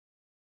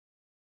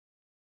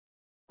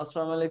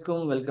Assalamu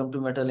alaikum. Welcome to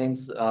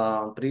Metalinks.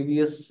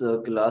 Previous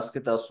class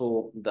ke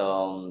taso the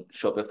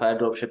Shopify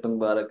dropshipping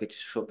bara ke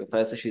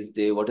Shopify se she's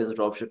day. What is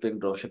dropshipping?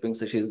 Dropshipping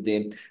se she's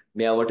day.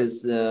 Yeah, what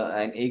is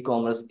an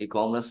e-commerce?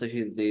 E-commerce se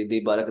she's day. Day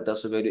bara ke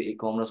taso video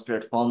e-commerce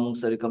platform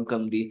sari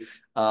kam di.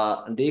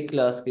 Day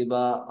class ke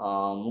ba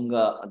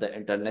munga the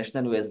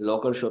international ways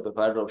local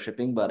Shopify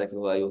dropshipping bara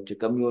ke va yo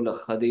chikam yo la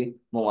khadi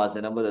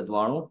muwazana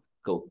badadwanu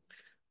ko.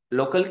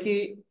 Local की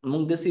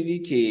मुंग दसी वी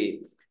के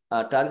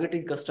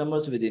targeting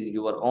customers within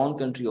your own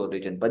country or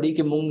region पदी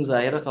के मुंग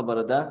ज़ाहिर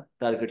खबर दा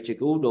टारगेट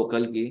चिकू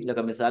लोकल की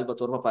लगा मिसाल के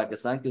तौर पर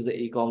पाकिस्तान की ज़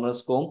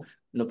ई-कॉमर्स को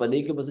न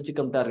पदी के बस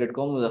चिकम टारगेट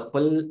को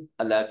दखपल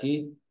इलाकी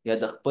या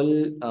दखपल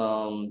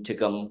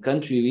चिकम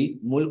कंट्री वी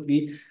मुल्क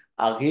वी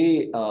आगे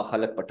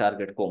खलक पर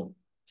टारगेट को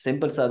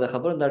सिंपल सादा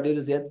खबर दैट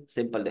इज यत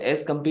simple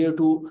as compare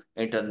to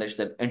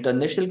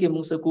international के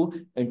मुंह से को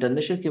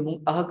इंटरनेशनल के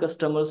मुंह आह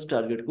कस्टमर्स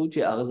टारगेट को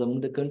जे आग जमन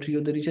द कंट्री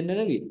और द रीजन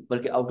ने भी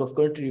बल्कि आउट ऑफ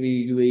कंट्री भी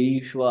यूएई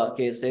शवा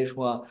केएसए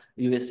शवा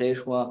यूएसए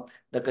शवा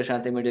द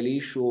कशांते मिडल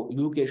ईस्ट शो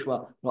यूके शवा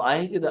नो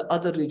आई के the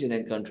other reason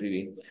and country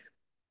भी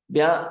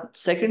या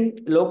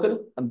second local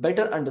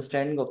better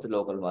understanding of the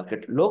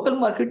local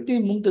market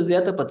की मुंह तो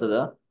ज्यादा पता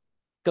था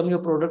कम यो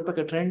प्रोडक्ट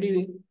पर ट्रेंडी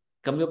हुई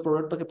कम यो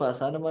प्रोडक्ट पर के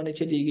आसान माने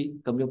चली गई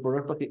कम यो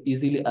प्रोडक्ट पर के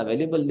इजीली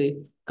अवेलेबल दे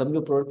कम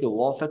यो प्रोडक्ट के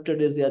वॉ फैक्टर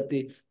दे ज्यादा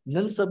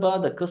नन सबा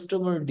द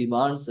कस्टमर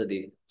डिमांड से दे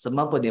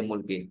समा पदे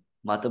मुल्क के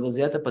मातम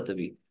ज्यादा पता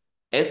भी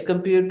एज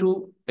कंपेयर टू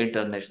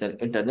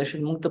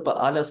इंटरनेशनल मुल्क पर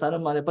आला सारा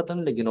माने पता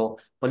नहीं लेकिन हो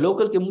पर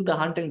लोकल के मुल्क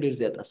हंटिंग डेट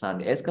ज्यादा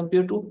आसान है as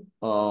compare to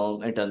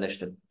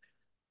international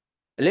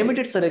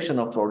limited selection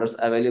of products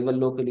available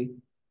locally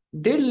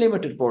डेढ़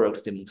limited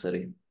products थे मुझ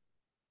सरे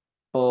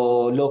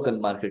और लोकल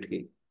मार्केट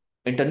की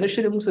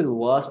इंटरनेशनल मुझ सरे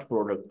वास्ट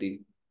प्रोडक्ट थी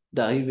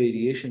दाही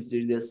वेरिएशंस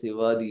डेढ़ ज्यादा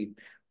सेवा दी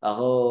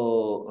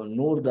अगर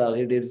नूर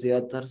दागे डेढ़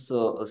ज्यादा तरस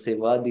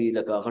सेवा दी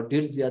लगा अगर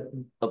डेढ़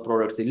ज्यादा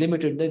प्रोडक्ट्स थी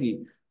लिमिटेड नहीं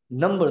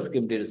नंबर्स के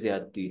डेढ़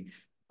ज्यादा थी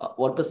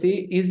और पसी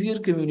easier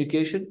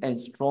communication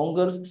and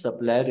stronger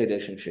supplier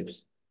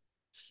relationships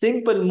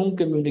simple मुंग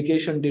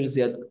कम्युनिकेशन डेढ़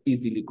ज्यादा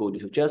इजीली कोडी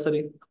शो क्या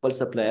सरे खपल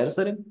सप्लायर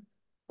सरे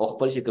और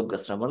खपल शिकम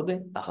कस्टमर दे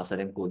आखा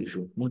सरे कोडी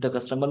शो मुंग ता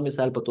कस्टमर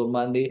मिसाल पतोर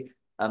मान दे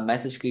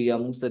मैसेज की या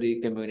मुंग सरे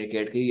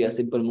कम्युनिकेट की या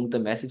सिंपल मुंग ता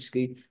मैसेज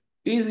की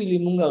इजीली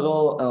मुंग अगो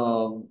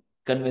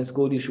कन्विंस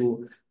कोडी शो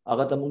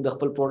अगर ता मुंग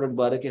दखपल प्रोडक्ट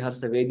बारे के हर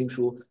सवे दिन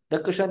शो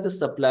तक शायद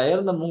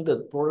सप्लायर ना मुंग द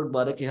प्रोडक्ट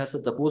बारे के हर से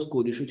तपोस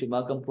कोडी शो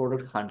चिमा कम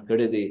प्रोडक्ट हंट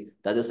करे दे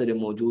ताजा सरे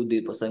मौजूद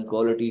दे पसंद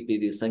क्वालिटी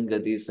दे संग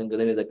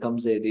दे द कम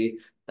से दे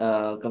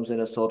कम से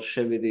ना सोर्स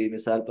शवी दी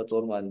मिसाल पर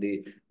तौर मान दी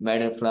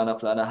मैडम फलाना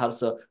फलाना हर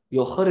सा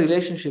यो हर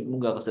रिलेशनशिप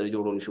मुंगा कसर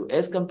जोड़ो लिशो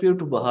एज कंपेयर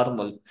टू बाहर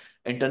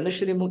मुल्क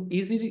इंटरनेशनली मुंग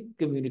इजीली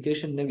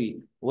कम्युनिकेशन नवी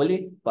वली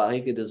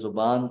पाही के द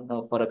जुबान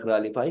फर्क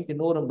राली पाही के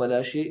नूर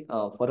बलाशी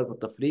फर्क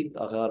तफरीक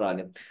अगर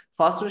राले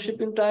faster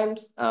shipping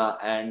times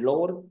and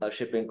lower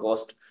shipping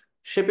cost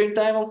shipping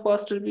time of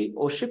faster भी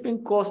और शिपिंग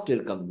कॉस्ट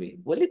कम भी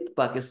वली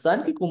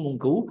पाकिस्तान की को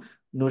मुंगू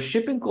नो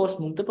शिपिंग कॉस्ट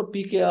मुंग पर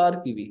पीकेआर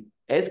की भी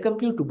एज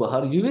कंपेयर टू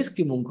बाहर यूएस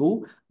की मुंगू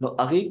no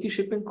आगे की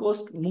शिपिंग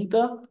कॉस्ट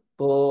मुंगता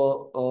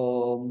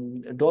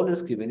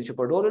डॉलर्स की भी नीचे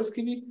पर डॉलर्स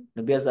की भी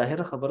नबिया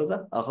जाहिर खबर था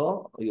आगा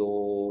यो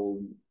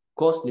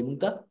कॉस्ट li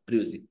मुंगता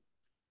प्रियोसी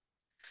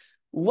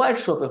वाइट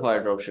शॉपिफाई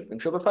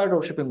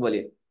ड्रॉप शिपिंग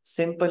वाले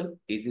simple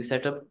easy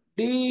setup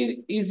der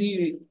easy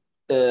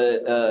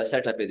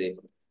setup है दे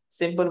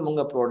सिंपल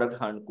मुंगा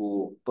प्रोडक्ट हंड को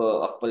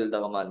अकपल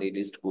दगमा दे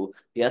लिस्ट को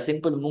या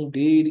सिंपल मुंग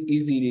डेर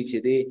इजी रीच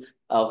दे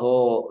अगो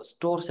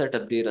स्टोर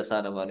सेटअप डेर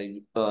आसान माने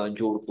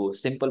जोड़ को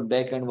सिंपल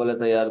बैक एंड वाला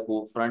तैयार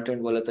को फ्रंट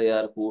एंड वाला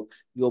तैयार को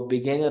यो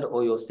बिगिनर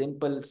और यो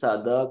सिंपल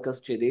सादा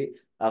कस्ट दे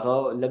अगो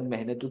लग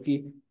मेहनतों की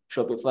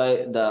Shopify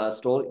the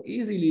store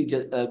easily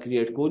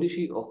create को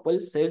दिशी और पल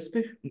सेल्स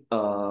पे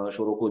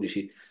शुरू को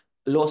दिशी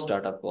लो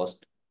स्टार्टअप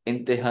कॉस्ट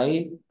इंतहाई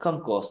कम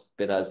कॉस्ट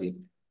पे राजी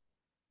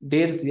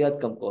ढेर ज्यादा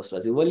कम कॉस्ट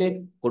राजी बोले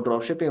को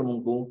ड्रॉप शिपिंग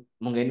मुंगो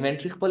मुंग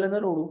इन्वेंटरी खपल न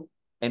रोडू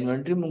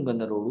इन्वेंटरी मुंग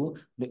न रोडू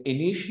नो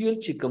इनिशियल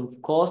चिकम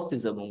कॉस्ट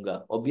इज मुंगा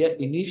और बिया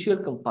इनिशियल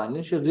कम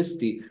फाइनेंशियल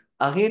रिस्क थी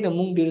आगे न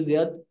मुंग ढेर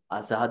ज्यादा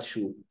आजाद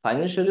शू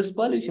फाइनेंशियल रिस्क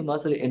पाले छिमा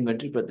से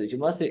इन्वेंटरी प्रति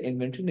छिमा से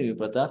इन्वेंटरी नहीं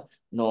पता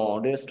नो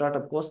ढेर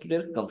स्टार्टअप कॉस्ट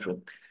ढेर कम शू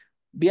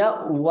बिया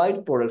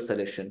wide product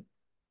selection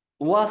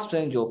vast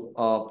range of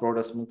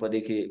products mu pade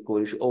ke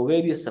कोरिश और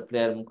वेरियस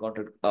सप्लायर mu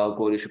कॉन्ट्रैक्ट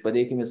कोरिश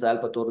पदे की मिसाल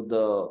पर तौर द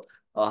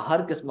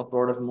हर किस्म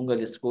प्रोडक्ट मुंगा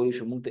लिस्ट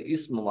कोरिश मुंग ते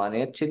इस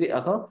माने अच्छे दे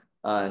अहा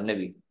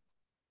नवी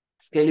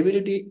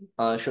scalability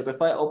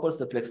Shopify offers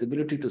the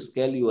flexibility to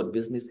scale your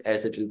business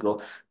as it will grow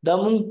the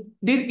mung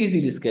did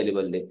easily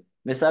scalable de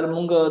मिसाल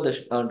मुंगा द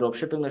ड्रॉप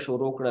शिपिंग में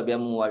शुरू करा बिया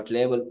मु व्हाइट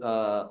लेवल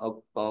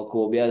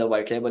को बिया द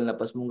व्हाइट लेवल ना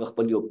पस मुंगा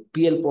खपल यो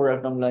पीएल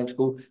प्रोडक्ट हम लॉन्च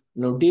को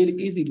नो डेर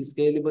इजीली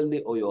स्केलेबल दे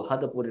ओ यो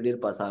हद पूरे डेर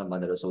पासान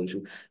mother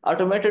solution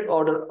automated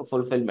order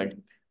fulfilment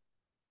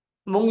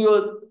मुंग यो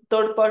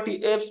थर्ड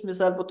पार्टी एप्स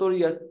मिसाल पतोर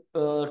या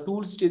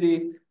टूल्स चिदे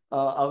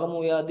अगम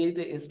या दे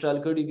ते इंस्टॉल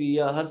करी भी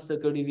या हर से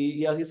करी भी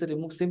या किसी से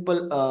मुंग सिंपल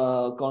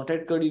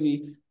कांटेक्ट करी भी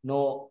no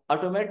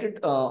automated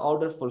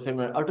order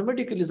fulfilment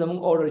automatically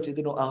जमुंग ऑर्डर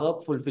चिदे नो आगा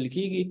फुलफिल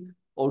कीगी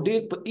او ډیر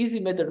په ایزی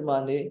میتھډ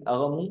باندې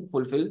هغه مونږ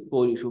فولفل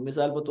کولی شو.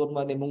 مثال په تور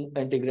باندې مونږ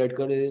انټیګریټ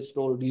کړی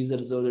سٹور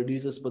ډیزرز او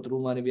ډیزرز په تر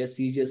باندې بیا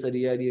سی جی سره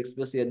یا डी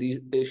ایکسپریس یا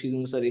دی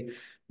شیزون سره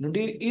نو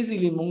ډیر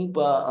ایزیلی مونږ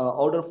په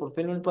order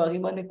fulfillment په هغه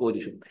باندې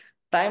کولی شو.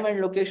 Time and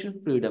location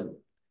freedom.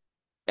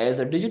 As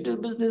a digital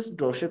business,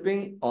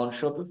 dropshipping on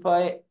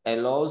Shopify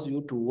allows you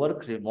to work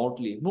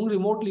remotely. مونږ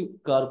remotely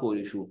کار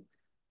کولی شو.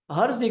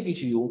 هر ځای کې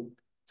چې یو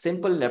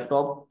سمپل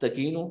لپټاپ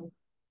تکینو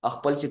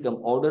خپل چې کوم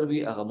order وي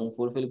هغه مونږ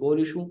فولفل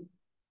کولی شو.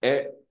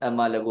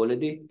 ما لګولې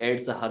دي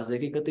اډز هر ځای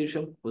کې کتې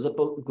شم، خو زه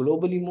په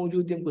ګلوبلي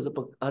موجود یم، خو زه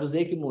په هر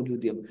ځای کې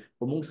موجود یم.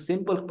 خو مونږ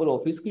سمپل خپل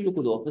آفیس کې یو،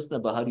 خو د آفیس نه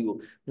بهر یو،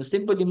 نو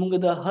سمپلی مونږ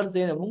د هر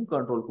ځای نه مونږ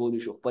کنټرول کولی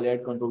شو، خپل اډ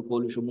کنټرول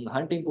کولی شو، مونږ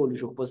هانټینګ کولی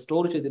شو، خپل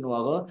سٹور چې دی نو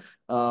هغه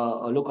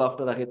لوک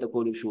افټر هغه ته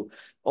کولی شو.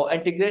 او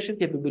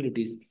انټیګریشن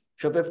کیپیبلیټیز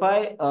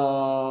شاپیفای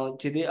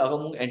چې دی هغه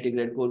مونږ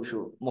انټیګریټ کولی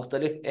شو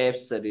مختلف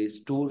ایپس سره،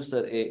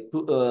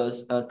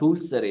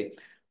 ټولز سره.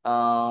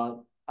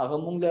 هغه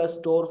مونږ له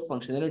سٹور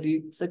فنکشنالټي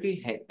سکی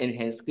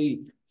انهانس کی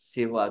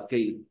سیوا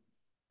کوي.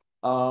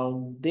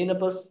 دینه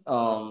پس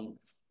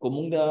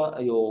کومونګ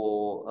یو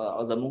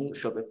زمون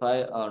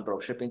شاپیفای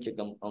ډراپ شپینګ چې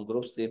کوم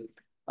ګروپس دي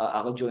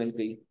هغه جوائن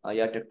کړئ،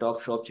 یا ټیک ټاک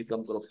شاپ چې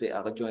کوم ګروپ دی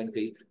هغه جوائن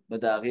کړئ. نو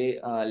دا هغه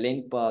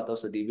لینک په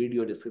تاسو دی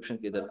ویډیو ډسکرپشن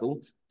کې درکو.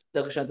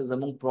 دغه شانته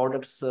زمون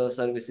پروډکټس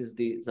سرویسز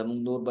دي،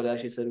 زمون نور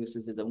بلاشي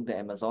سرویسز دي، زمون د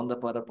امازون د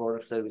لپاره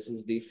پروډکټ سرویسز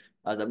دي،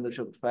 زمون د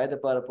شاپیفای د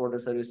لپاره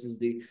پروډکټ سرویسز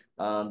دي.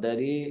 د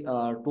دې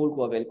ټول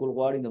کو بالکل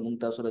غواړي نو موږ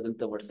تاسو له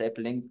دلته واتس اپ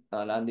لینک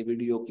لاندې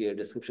ویډیو کې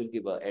ډسکرپشن کې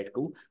به اډ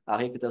کوو،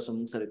 هغه کې تاسو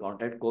موږ سره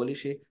کانټیکټ کولی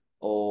شئ.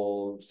 او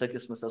څه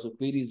قسمه تاسو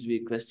کویریز وي،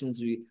 کوېسچنز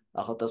وي،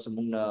 هغه تاسو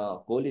موږ نه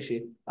کولی شئ،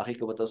 هغه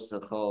کې به تاسو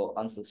څخه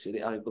انسرز چې دي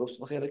هغه ګروپس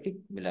په خیر کې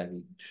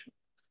ملاوي.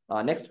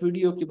 نیکسٹ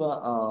ویډیو کې به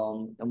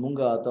موږ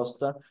تاسو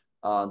ته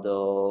د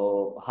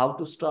هاو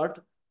ټو سٹارټ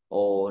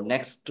او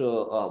نیکسٹ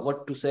وٹ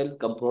ټو سیل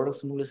کم پروډکټس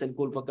موږ سیل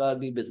کول پکار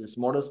دي، بزنس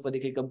ماډلز په دې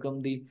کې کم کم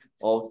دي،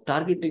 او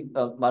ټارګټینګ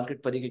مارکیټ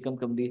په دې کې کم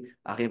کم دي،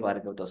 هغه باره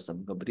کې تاسو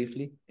ته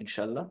بریفلی ان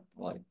شاء الله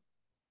وایي.